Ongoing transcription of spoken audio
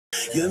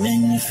You make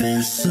me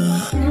feel so.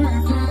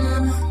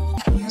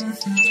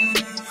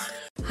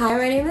 Hi,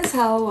 my name is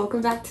Hell.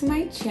 Welcome back to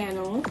my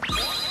channel.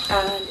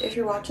 And if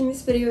you're watching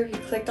this video, if you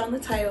clicked on the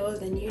title,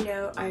 then you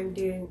know I'm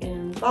doing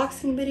an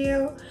unboxing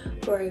video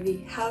for the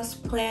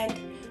Houseplant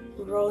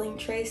rolling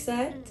tray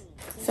set.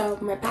 So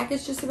my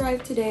package just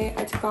arrived today.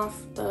 I took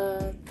off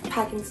the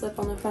packing slip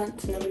on the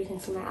front so nobody can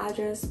see my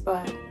address,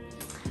 but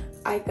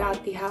I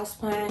got the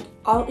Houseplant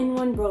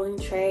all-in-one rolling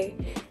tray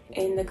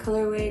in the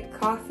colorway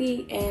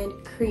coffee and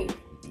cream.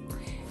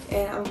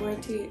 And I'm going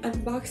to be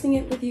unboxing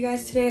it with you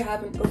guys today. I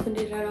haven't opened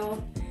it at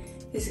all.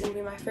 This is gonna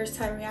be my first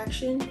time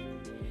reaction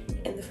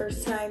and the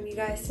first time you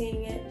guys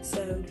seeing it,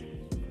 so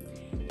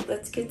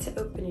let's get to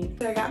opening.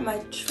 So I got my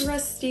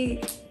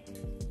trusty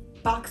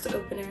box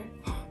opener,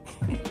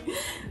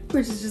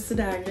 which is just a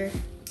dagger.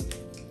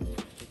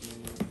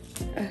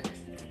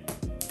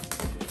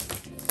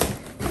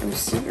 I'm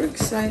super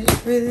excited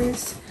for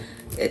this.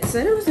 It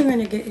said it wasn't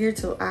gonna get here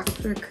till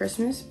after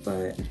Christmas,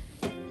 but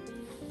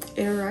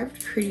it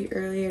arrived pretty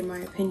early in my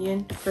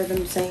opinion for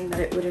them saying that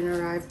it wouldn't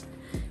arrive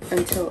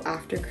until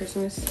after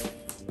Christmas.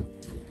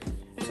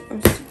 So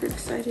I'm super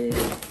excited.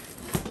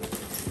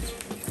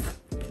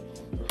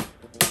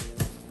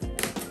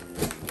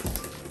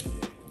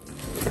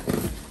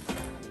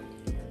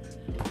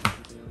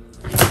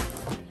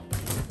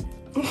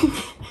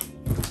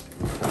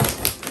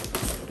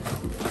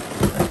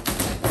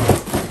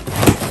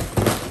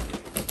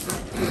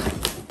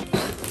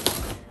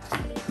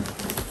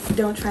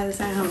 Don't try this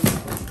at home.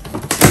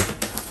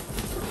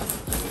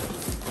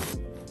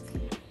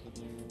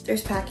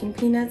 There's packing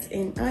peanuts,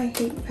 and I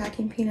hate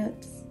packing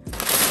peanuts.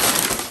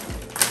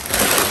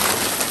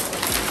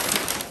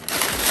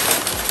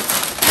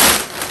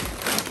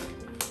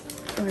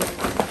 Okay.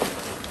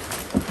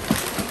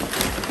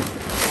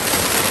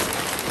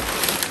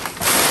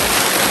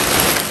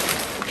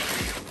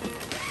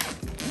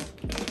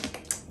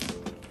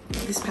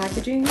 This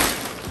packaging.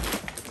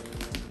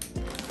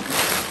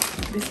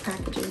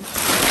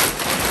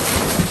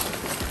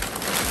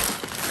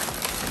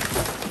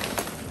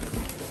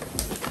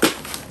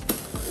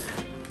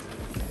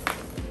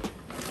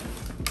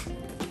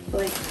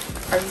 Like,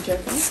 are you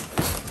joking?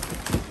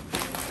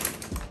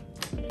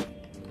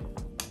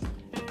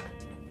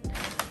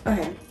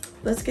 Okay,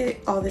 let's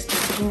get all this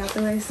packaging out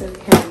the way so we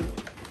can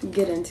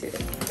get into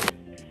it.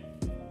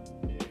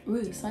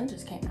 Ooh, the sun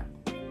just came out.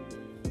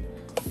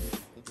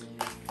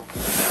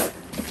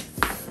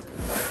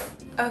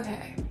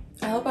 Okay,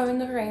 I hope I'm in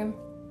the frame.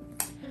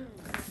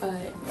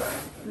 But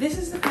this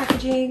is the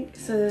packaging.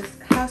 So this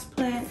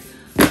Houseplant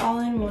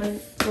all-in-one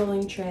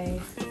rolling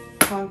tray,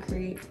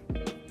 concrete.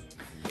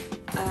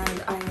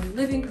 And I am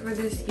living for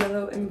this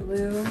yellow and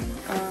blue.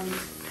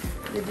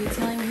 The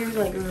detailing here is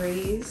like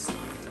raised.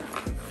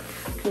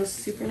 Feels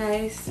super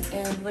nice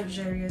and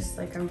luxurious,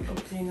 like I'm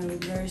opening a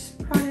luxurious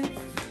product,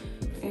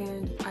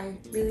 and I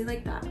really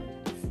like that.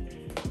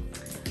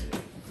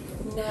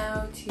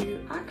 Now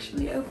to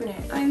actually open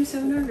it. I am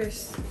so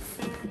nervous.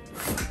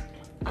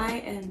 I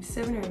am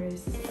so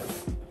nervous.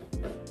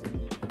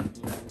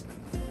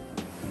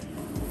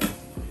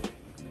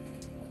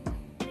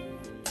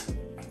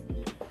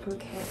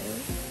 Okay.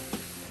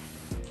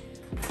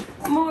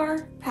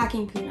 More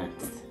packing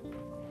peanuts.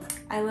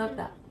 I love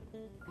that.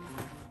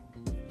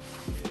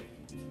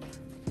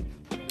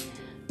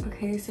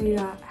 Okay, so we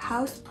got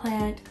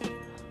Houseplant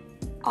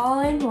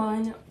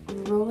all-in-one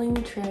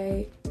rolling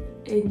tray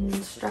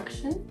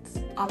instructions,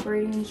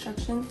 operating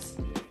instructions.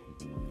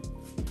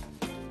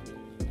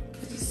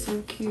 This is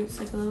so cute. It's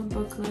like a little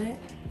booklet.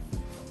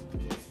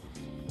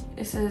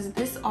 It says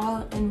this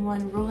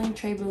all-in-one rolling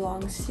tray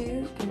belongs to,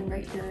 you can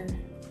write your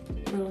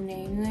little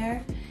name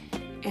there,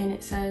 and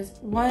it says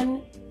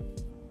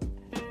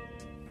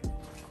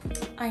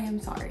I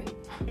am sorry.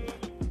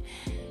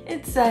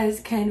 It says,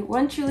 can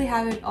one truly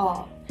have it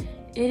all?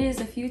 It is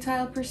a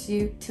futile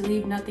pursuit to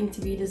leave nothing to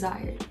be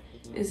desired.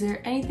 Is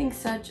there anything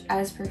such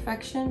as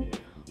perfection?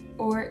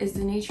 Or is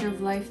the nature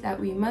of life that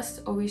we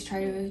must always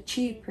try to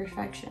achieve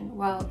perfection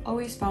while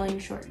always falling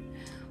short?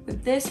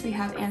 With this, we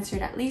have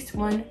answered at least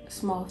one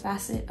small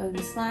facet of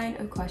this line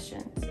of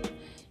questions.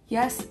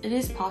 Yes, it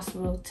is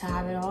possible to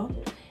have it all,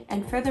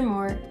 and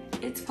furthermore,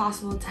 it's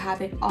possible to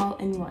have it all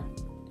in one.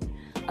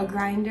 A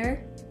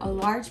grinder, a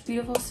large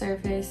beautiful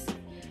surface,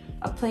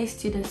 a place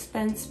to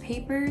dispense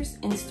papers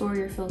and store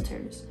your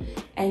filters,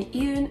 and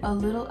even a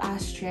little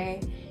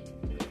ashtray,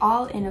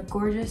 all in a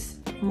gorgeous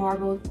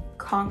marbled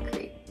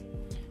concrete.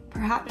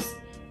 Perhaps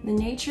the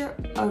nature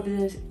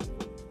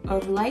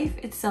of life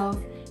itself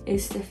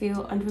is to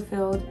feel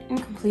unfulfilled,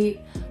 incomplete,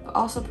 but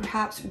also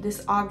perhaps with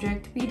this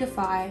object we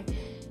defy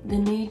the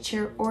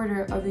nature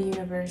order of the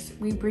universe.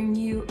 We bring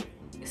you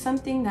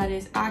something that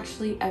is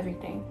actually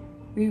everything.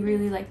 We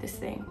really like this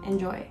thing.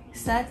 Enjoy.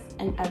 Seth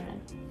and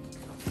Evan.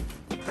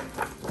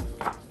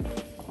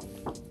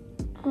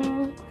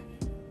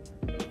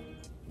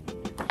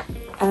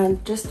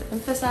 And just to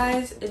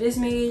emphasize, it is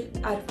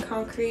made out of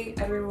concrete.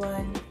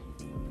 Everyone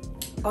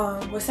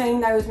was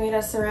saying that it was made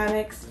out of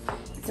ceramics.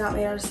 It's not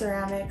made out of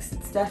ceramics.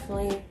 It's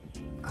definitely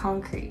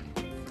concrete.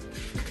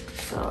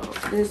 So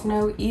there's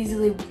no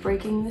easily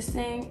breaking this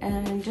thing.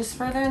 And just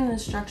further in the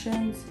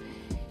instructions,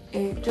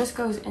 it just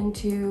goes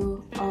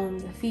into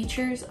the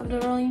features of the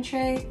rolling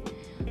tray.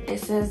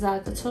 It says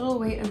that the total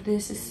weight of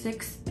this is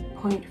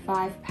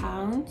 6.5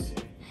 pounds.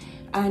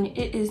 And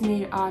it is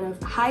made out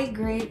of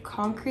high-grade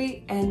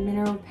concrete and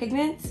mineral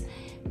pigments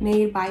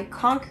made by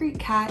Concrete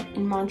Cat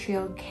in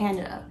Montreal,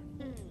 Canada.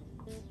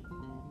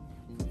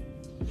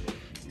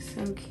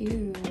 So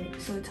cute.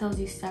 So it tells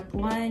you step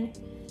 1,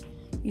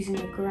 using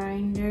a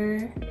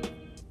grinder.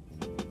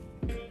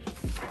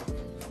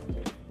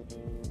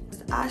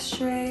 The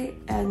ashtray,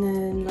 and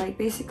then like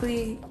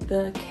basically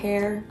the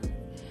care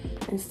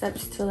and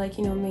steps to like,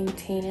 you know,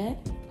 maintain it.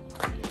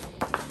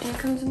 And it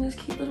comes in this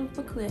cute little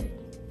booklet.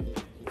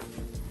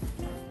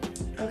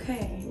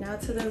 Okay, now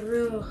to the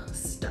real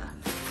stuff.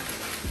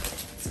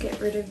 Let's get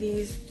rid of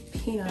these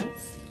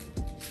peanuts.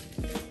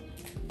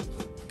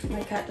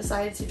 My cat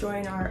decided to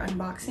join our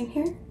unboxing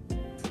here.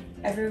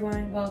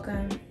 Everyone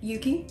welcome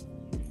Yuki.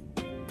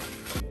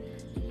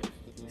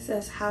 It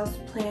says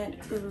Houseplant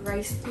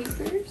rice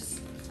papers.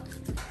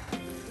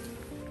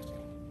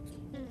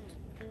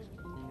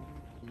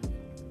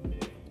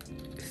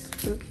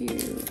 So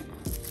cute.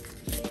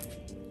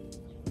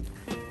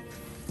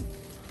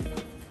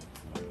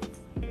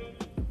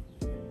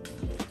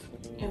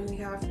 And we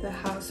have the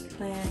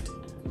Houseplant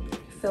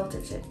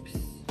filter tips.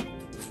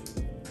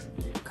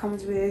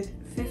 Comes with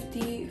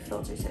 50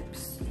 filter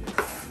tips.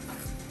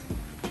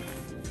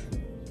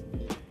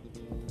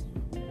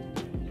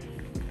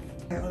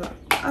 Okay, hold on.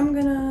 I'm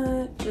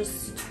gonna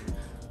just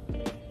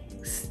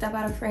step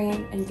out of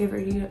frame and get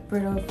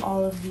rid of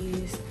all of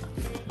these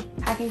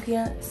packing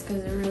peanuts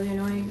because they're really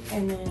annoying,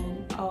 and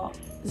then I'll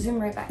zoom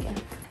right back in.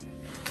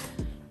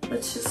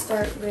 Let's just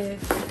start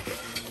with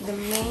the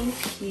main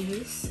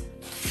piece.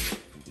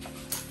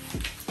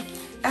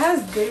 It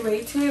has good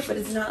weight to it, but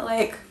it's not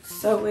like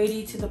so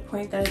weighty to the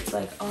point that it's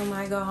like, oh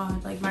my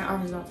god, like my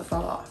arm is about to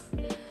fall off.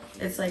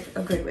 It's like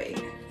a good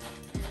weight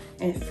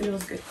and it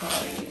feels good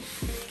quality.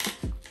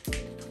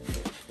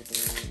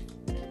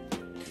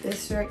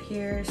 This right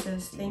here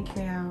says thank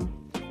meow.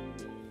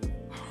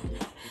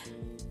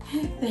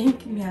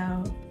 Thank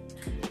meow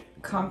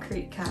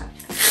Concrete Cat.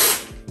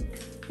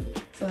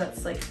 So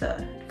that's like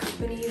the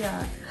company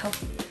that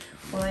helped,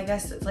 well I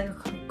guess it's like a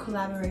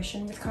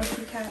collaboration with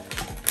Concrete Cat.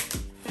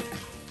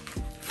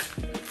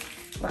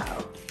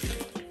 Wow.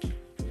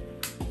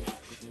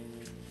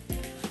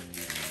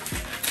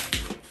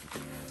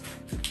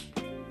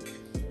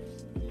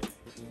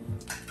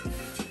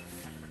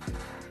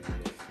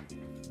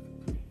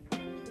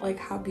 Like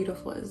how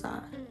beautiful is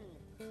that?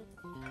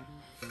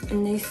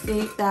 And they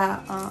state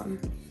that, oh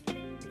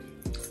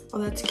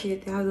that's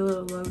cute, they have the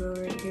little logo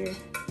right here.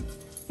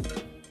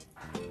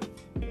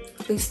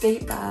 They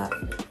state that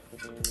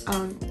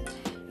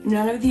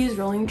none of these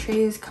rolling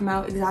trays come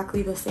out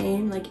exactly the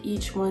same. Like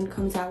each one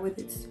comes out with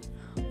its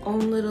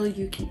own little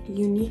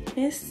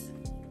uniqueness.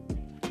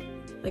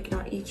 Like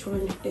not each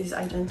one is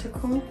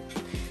identical.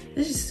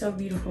 This is so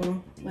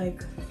beautiful.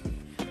 Like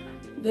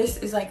this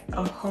is like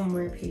a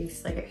homeware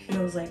piece. Like it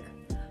feels like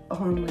a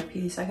homeware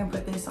piece. I can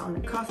put this on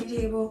a coffee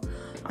table,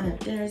 on a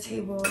dinner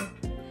table,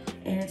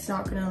 and it's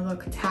not gonna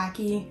look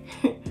tacky.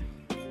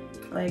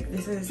 Like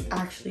this is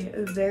actually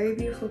a very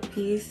beautiful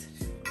piece.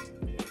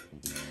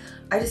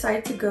 I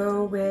decided to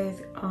go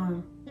with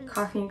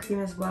coffee and cream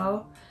as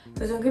well,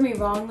 because don't get me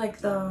wrong, like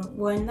the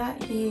one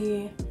that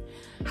he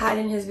had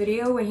in his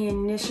video when he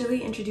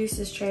initially introduced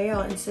this tray,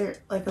 I'll insert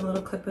like a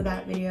little clip of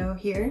that video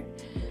here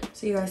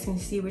so you guys can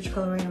see which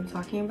colorway I'm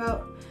talking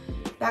about.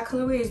 That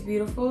colorway is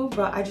beautiful,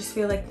 but I just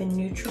feel like the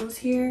neutrals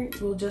here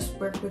will just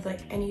work with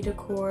like any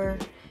decor,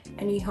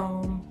 any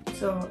home,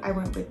 so I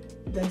went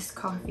with this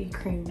coffee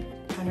cream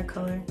kind of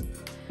color.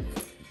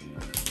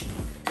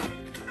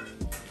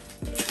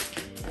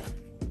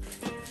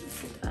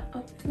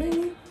 I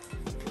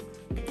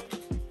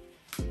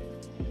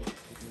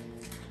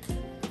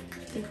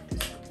think this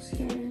goes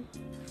here.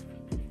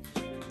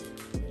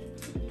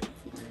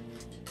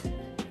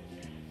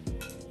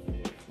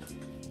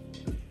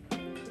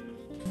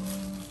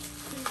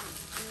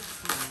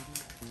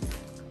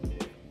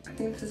 I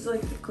think this is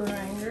like the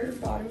grinder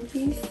bottom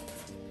piece.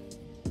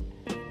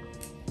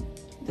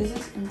 This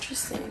is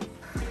interesting.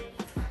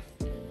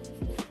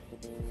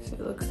 So it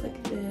looks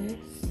like this.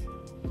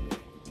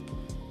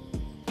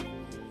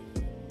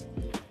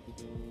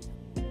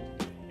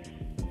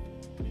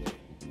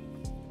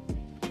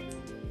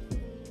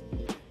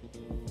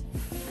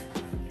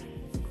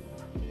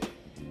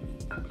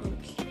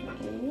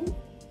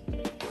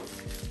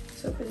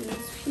 So for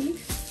this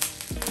piece,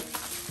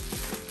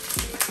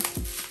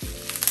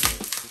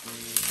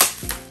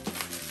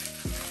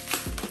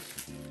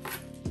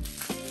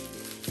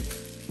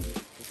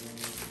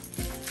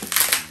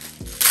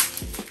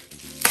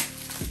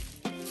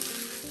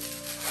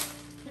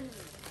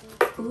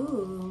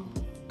 ooh,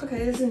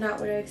 okay, this is not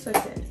what I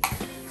expected.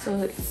 So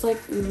it's like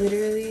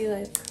literally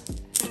like,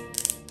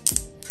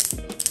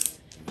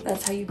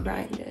 that's how you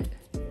grind it.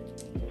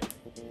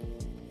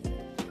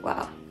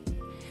 Wow.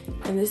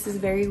 And this is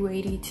very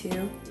weighty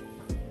too.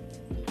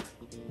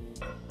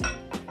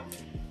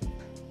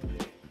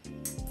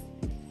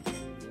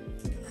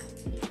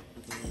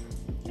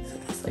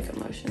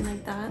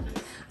 like that.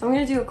 I'm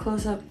gonna do a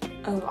close-up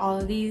of all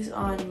of these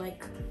on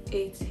like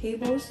a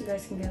table so you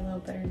guys can get a little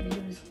better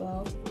view as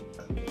well.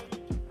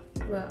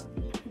 Wow,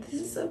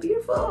 this is so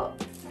beautiful.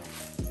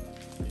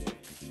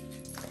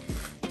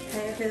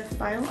 Okay, for the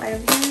final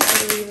item here,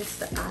 I believe it's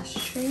the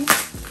ashtray.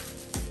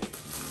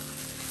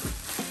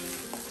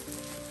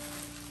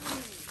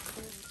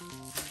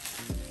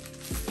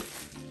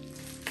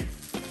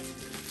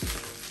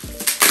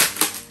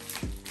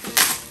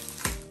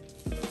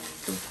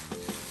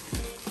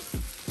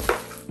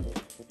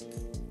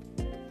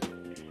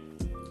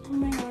 Oh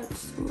my god,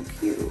 it's so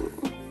cute.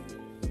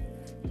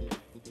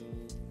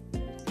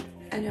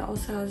 And it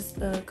also has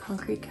the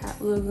Concrete Cat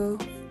logo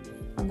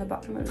on the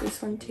bottom of this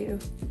one too.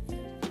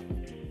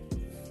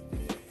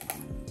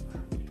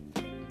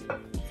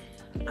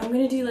 I'm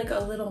gonna do like a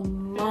little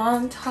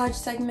montage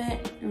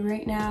segment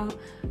right now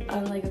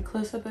of like a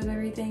close-up of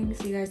everything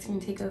so you guys can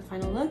take a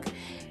final look,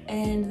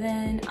 and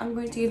then I'm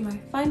going to give my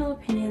final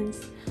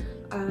opinions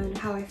on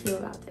how I feel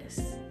about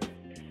this.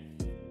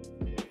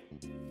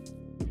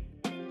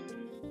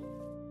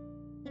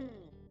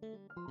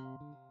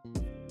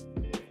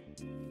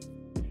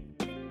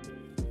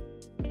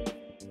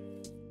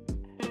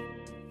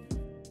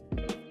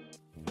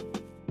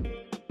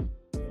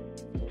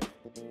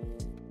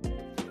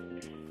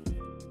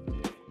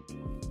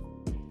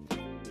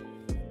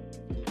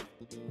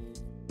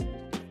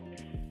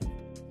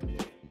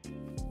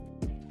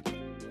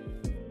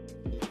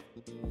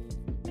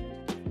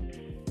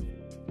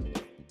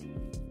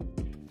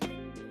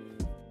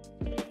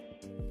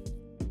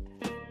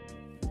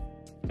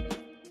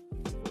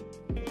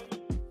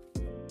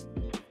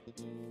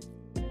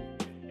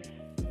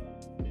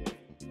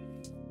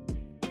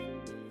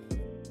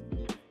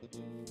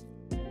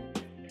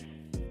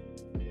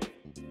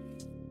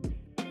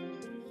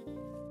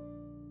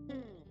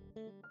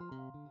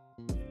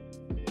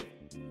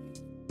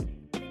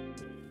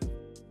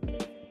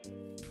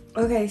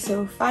 Okay,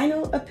 so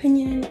final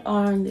opinion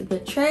on the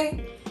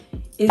tray.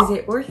 Is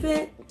it worth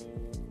it?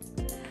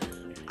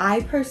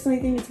 I personally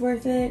think it's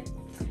worth it.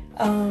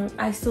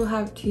 I still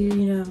have to,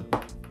 you know,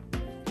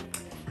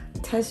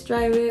 test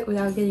drive it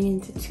without getting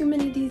into too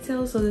many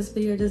details so this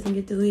video doesn't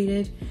get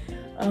deleted.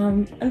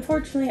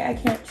 Unfortunately, I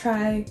can't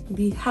try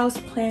the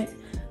Houseplant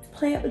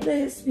plant with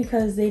this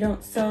because they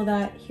don't sell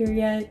that here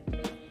yet.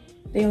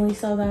 They only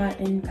sell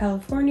that in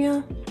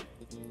California.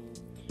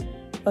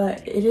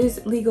 But it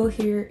is legal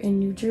here in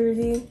New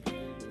Jersey,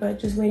 but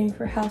just waiting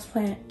for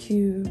Houseplant to,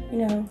 you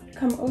know,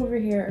 come over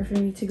here or for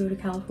me to go to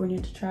California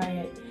to try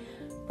it.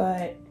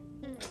 But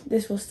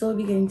this will still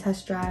be getting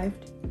test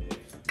drived.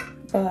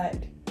 But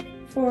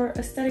for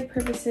aesthetic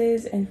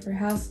purposes and for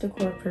house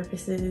decor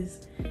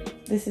purposes,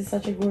 this is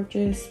such a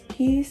gorgeous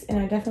piece, and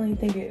I definitely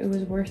think it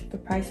was worth the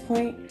price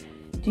point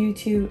due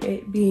to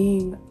it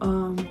being,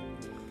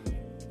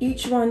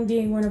 each one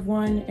being one of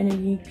one and a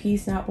unique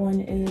piece. Not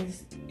one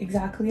is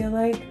exactly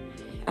alike,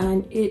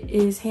 and it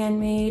is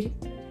handmade,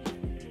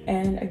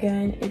 and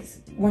again, it's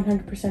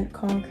 100%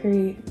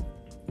 concrete.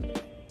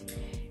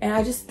 And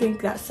I just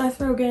think that Seth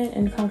Rogen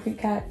and Concrete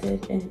Cat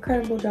did an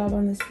incredible job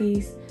on this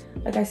piece.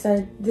 Like I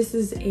said, this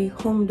is a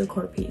home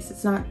decor piece.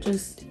 It's not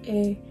just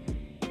a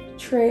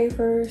tray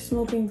for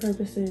smoking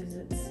purposes.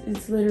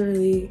 It's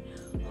literally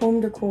home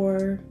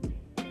decor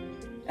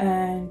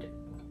and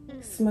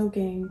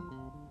smoking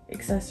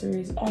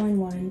accessories all in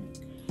one.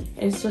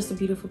 It's just a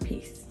beautiful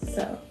piece.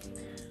 So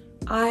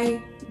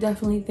I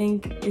definitely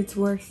think it's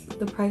worth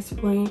the price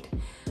point.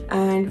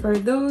 And for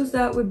those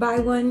that would buy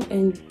one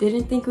and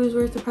didn't think it was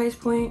worth the price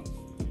point,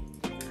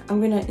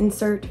 I'm gonna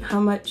insert how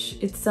much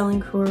it's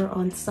selling for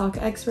on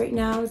StockX right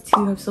now.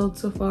 Two have sold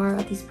so far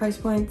at these price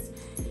points,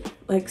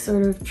 like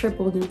sort of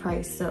tripled in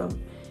price. So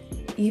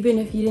even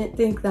if you didn't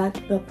think that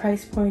the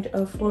price point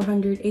of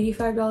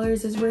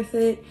 $485 is worth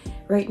it,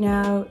 right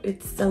now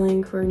it's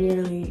selling for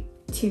nearly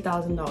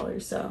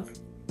 $2,000. So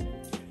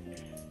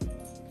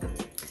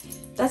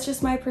that's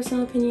just my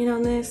personal opinion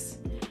on this,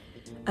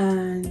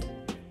 and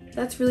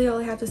that's really all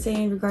I have to say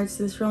in regards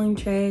to this rolling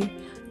tray.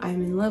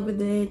 I'm in love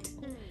with it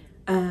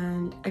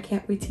and I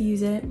can't wait to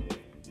use it.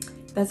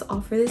 That's all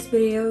for this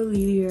video.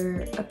 Leave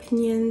your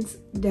opinions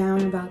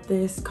down about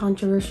this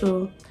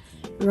controversial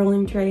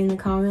rolling tray in the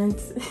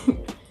comments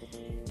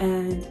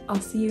and I'll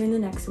see you in the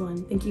next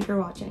one. Thank you for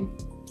watching.